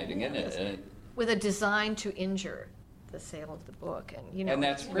fascinating, isn't it? With a design to injure the sale of the book, and and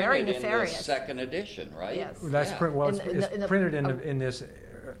that's very printed in the nefarious. second edition, right? Yes. That's In it's the printed in this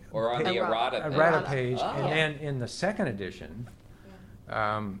Or on the errata page. errata page, Oh. and then in the second edition,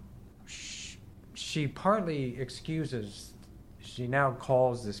 she partly excuses. She now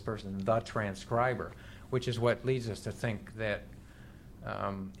calls this person the transcriber, which is what leads us to think that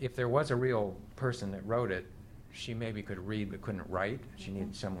if there was a real person that wrote it, she maybe could read but couldn't write. She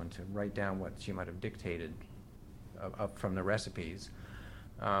needed someone to write down what she might have dictated up from the recipes.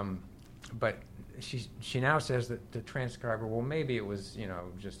 But she now says that the transcriber, well, maybe it was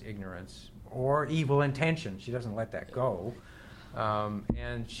just ignorance or evil intention. She doesn't let that go.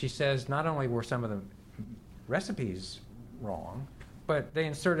 And she says not only were some of the recipes wrong, but they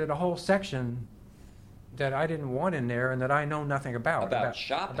inserted a whole section that I didn't want in there and that I know nothing about. About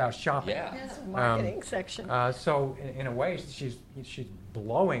shopping. About shopping. Yeah. Yes, marketing section. So in a way, she's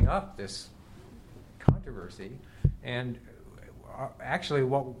blowing up this controversy, and actually,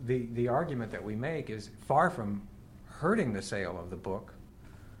 what the argument that we make is far from hurting the sale of the book.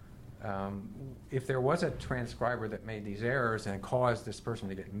 If there was a transcriber that made these errors and caused this person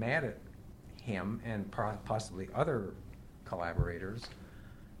to get mad at him and possibly other collaborators,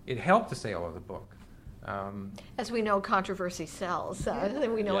 it helped the sale of the book. As we know, controversy sells.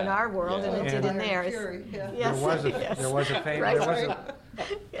 We know in Yeah. our world, Yeah. and it did in And- theirs. Fury, yeah. Yes, There was a famous. Right. There was a,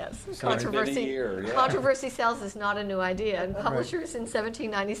 Yes, It's been a controversy. year, yeah. Controversy sells is not a new idea, and publishers in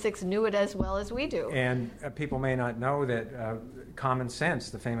 1796 knew it as well as we do. And people may not know that Common Sense,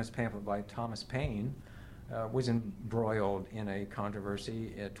 the famous pamphlet by Thomas Paine, was embroiled in a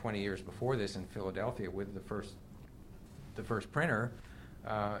controversy 20 years before this in Philadelphia with the first printer,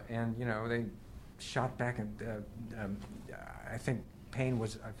 and they shot back, and I think Paine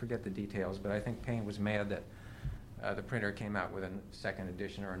was, I forget the details, but I think Paine was mad that the printer came out with a second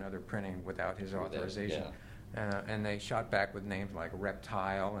edition or another printing without his authorization. And they shot back with names like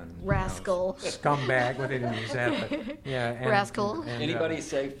reptile and Rascal. scumbag. Well, they didn't use that, but yeah. And, Rascal. and, Anybody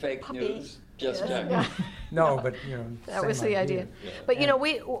say fake Puppy. news? Just Yes. check. No, but That same was the idea. Yeah.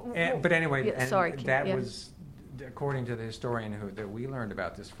 But But anyway, yeah, and sorry, that yeah. was, according to the historian that we learned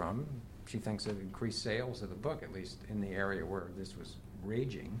about this from, she thinks it increased sales of the book, at least in the area where this was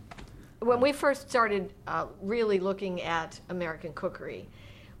raging. When we first started really looking at American cookery,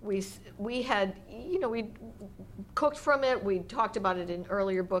 we had, we cooked from it, we talked about it in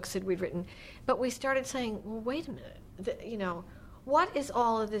earlier books that we'd written, but we started saying, well, wait a minute, what is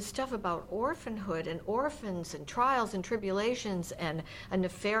all of this stuff about orphanhood and orphans and trials and tribulations and a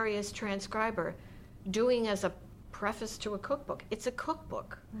nefarious transcriber doing as a preface to a cookbook? It's a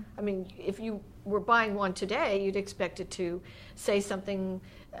cookbook. I mean, if you were buying one today, you'd expect it to say something,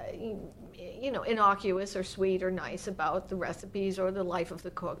 innocuous or sweet or nice about the recipes or the life of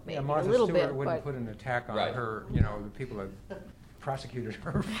the cook, maybe Martha a little Stewart bit. wouldn't put an attack on Right. her, the people that prosecuted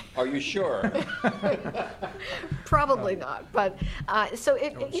her. Are you sure? Probably not. But so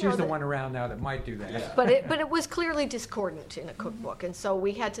it. She's the one around now that might do that. Yeah. But it was clearly discordant in a cookbook, and so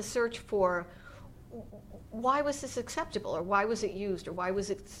we had to search for why was this acceptable, or why was it used, or why was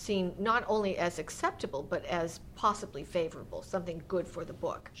it seen not only as acceptable but as possibly favorable, something good for the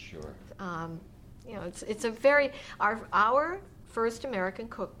book. Sure. It's a very our first American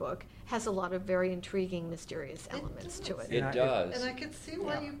cookbook has a lot of very intriguing, mysterious elements to it. It does. And I could see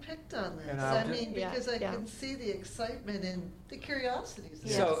why you picked on this. And Because I Yeah. can see the excitement and the curiosities in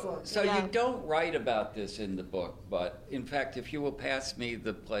Yes. the So, book. so Yeah. you don't write about this in the book, but in fact, if you will pass me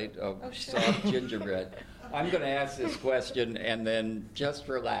the plate of Oh, sure. soft gingerbread, I'm going to ask this question and then just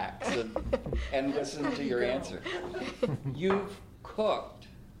relax and listen to your answer. You've cooked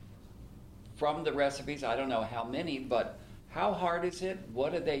from the recipes, I don't know how many, but how hard is it?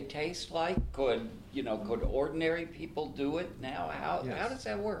 What do they taste like? Could ordinary people do it now? How Yes. does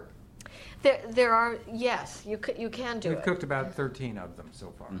that work? There are, yes, you can do We've it. cooked about 13 of them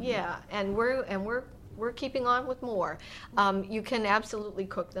so far. Yeah, and we're keeping on with more. You can absolutely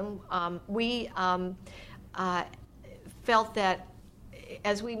cook them. We felt that,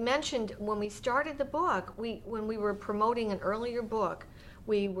 as we mentioned when we started the book, when we were promoting an earlier book,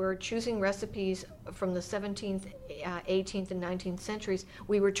 we were choosing recipes from the 17th, 18th, and 19th centuries.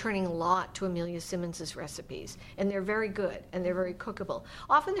 We were turning a lot to Amelia Simmons's recipes, and they're very good and they're very cookable.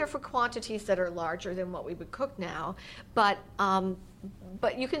 Often they're for quantities that are larger than what we would cook now, but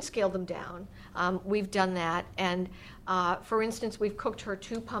you can scale them down. We've done that, and for instance, we've cooked her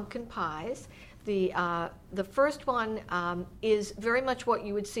 2 pumpkin pies. The first one is very much what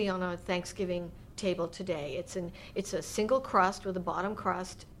you would see on a Thanksgiving table today. It's a single crust with a bottom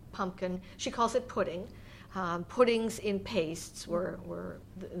crust pumpkin. She calls it pudding. Puddings in pastes were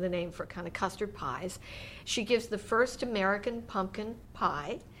the name for kind of custard pies. She gives the first American pumpkin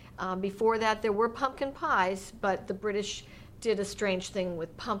pie. Before that, there were pumpkin pies, but the British did a strange thing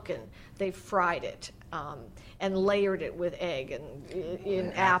with pumpkin. They fried it and layered it with egg and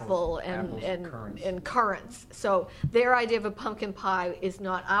in apple and currants. So their idea of a pumpkin pie is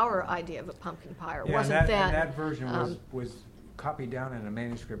not our idea of a pumpkin pie, or wasn't and then. that version was copied down in a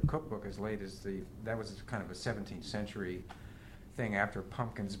manuscript cookbook as late as that was kind of a 17th century thing after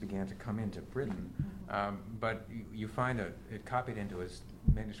pumpkins began to come into Britain. But you find it copied into a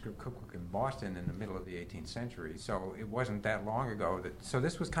manuscript cookbook in Boston in the middle of the 18th century. So it wasn't that long ago. So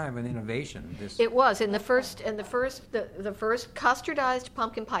this was kind of an innovation. It was, and the first custardized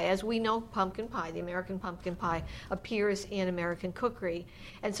pumpkin pie, as we know pumpkin pie, the American pumpkin pie, appears in American cookery,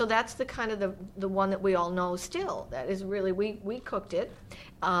 and so that's the kind of the one that we all know still. That is really we cooked it,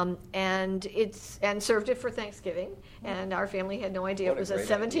 and served it for Thanksgiving, and our family had no idea What it was a a great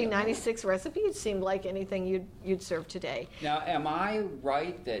 1796 recipe. It seemed like anything you'd serve today. Now, am I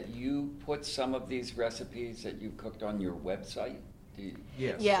right that you put some of these recipes that you cooked on your website?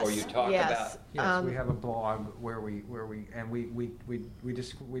 Yes. Yes. Or you talk yes. about? Yes, we have a blog where we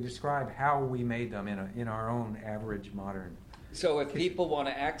describe how we made them in our own average modern. So if people want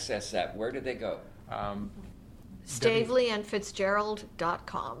to access that, where do they go?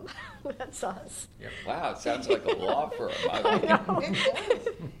 StaveleyandFitzgerald.com. That's us. Wow, it sounds like a law firm. I like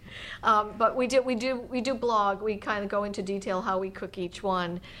it. But we do blog. We kind of go into detail how we cook each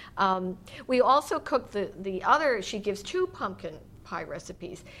one. We also cook the other. She gives 2 pumpkin pie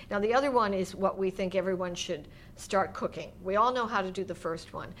recipes. Now the other one is what we think everyone should start cooking. We all know how to do the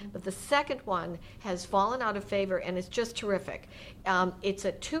first one, but the second one has fallen out of favor and it's just terrific. It's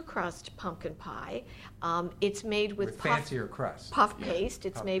a 2-crust pumpkin pie. It's made with fancier crust. puff paste.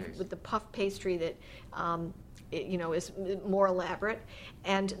 It's puff made paste. with the puff pastry that is more elaborate,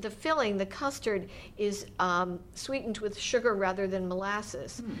 and the filling, the custard, is sweetened with sugar rather than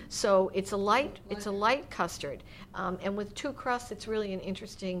molasses. So it's a light custard, and with 2 crusts, it's really an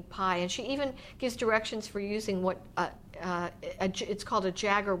interesting pie. And she even gives directions for using what it's called a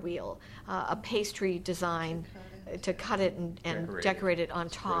Jagger wheel, a pastry design to cut it and decorate it on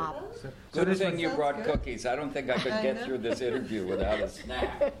top. Good thing you Sounds brought good. cookies. I don't think I could get through this interview without a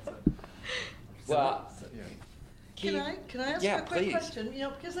snack. Well, Can I ask Yeah, a quick please. question?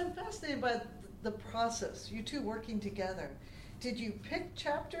 Because I'm fascinated by the process, you two working together. did you pick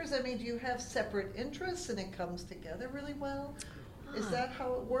chapters? I mean, do you have separate interests and it comes together really well? Is that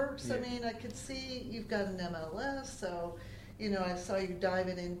how it works? Yeah. I mean, I could see you've got an MLS, so, I saw you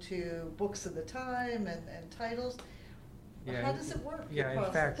diving into books of the time and titles. Yeah, How does it work? Yeah, your in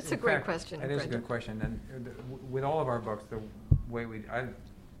process? fact, That's a great question, That is a Brendan. good question, and with all of our books, the way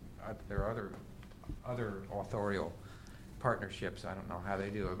there are other authorial partnerships. I don't know how they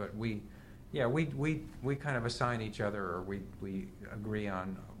do it, but we kind of assign each other, or we agree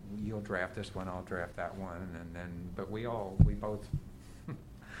on, you'll draft this one, I'll draft that one, but we both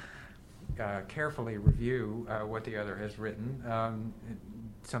carefully review what the other has written.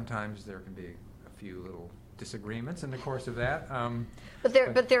 Sometimes there can be a few little disagreements in the course of that.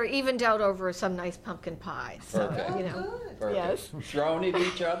 But they're evened out over some nice pumpkin pie. So, Perfect. Oh, you know. good. Perfect. Yes. Thrown at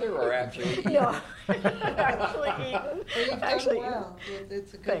each other or actually? No, actually even. Well, you've done Actually, well.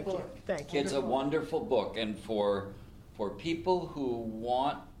 It's a good Thank you. book. Thank you. It's a wonderful book, and for people who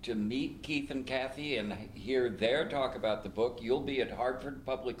want to meet Keith and Kathy and hear their talk about the book, you'll be at Hartford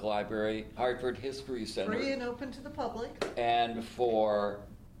Public Library, Hartford History Center. Free and open to the public. And for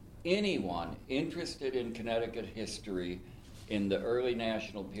anyone interested in Connecticut history in the early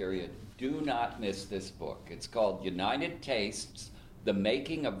national period, do not miss this book. It's called United Tastes, The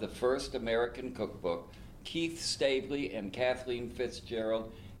Making of the First American Cookbook. Keith Stavely and Kathleen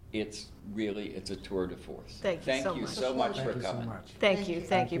Fitzgerald. It's a tour de force. Thank you so much. for Thank you so coming. much. Thank you, Thank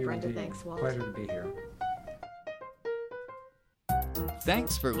thank you, Brenda. indeed. Thanks, Walt. Pleasure to be here.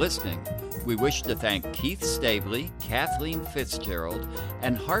 Thanks for listening. We wish to thank Keith Stavely, Kathleen Fitzgerald,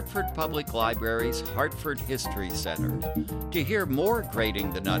 and Hartford Public Library's Hartford History Center. To hear more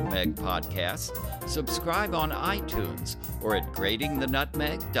Grating the Nutmeg podcasts, subscribe on iTunes or at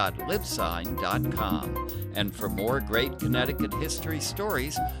gratingthenutmeg.libsyn.com. And for more great Connecticut history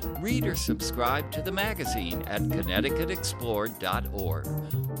stories, read or subscribe to the magazine at connecticutexplored.org.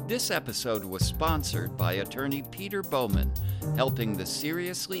 This episode was sponsored by attorney Peter Bowman, helping the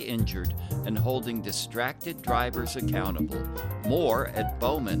seriously injured and holding distracted drivers accountable. More at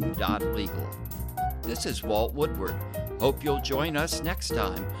bowman.legal. This is Walt Woodward. Hope you'll join us next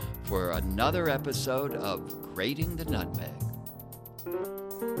time for another episode of Grating the Nutmeg.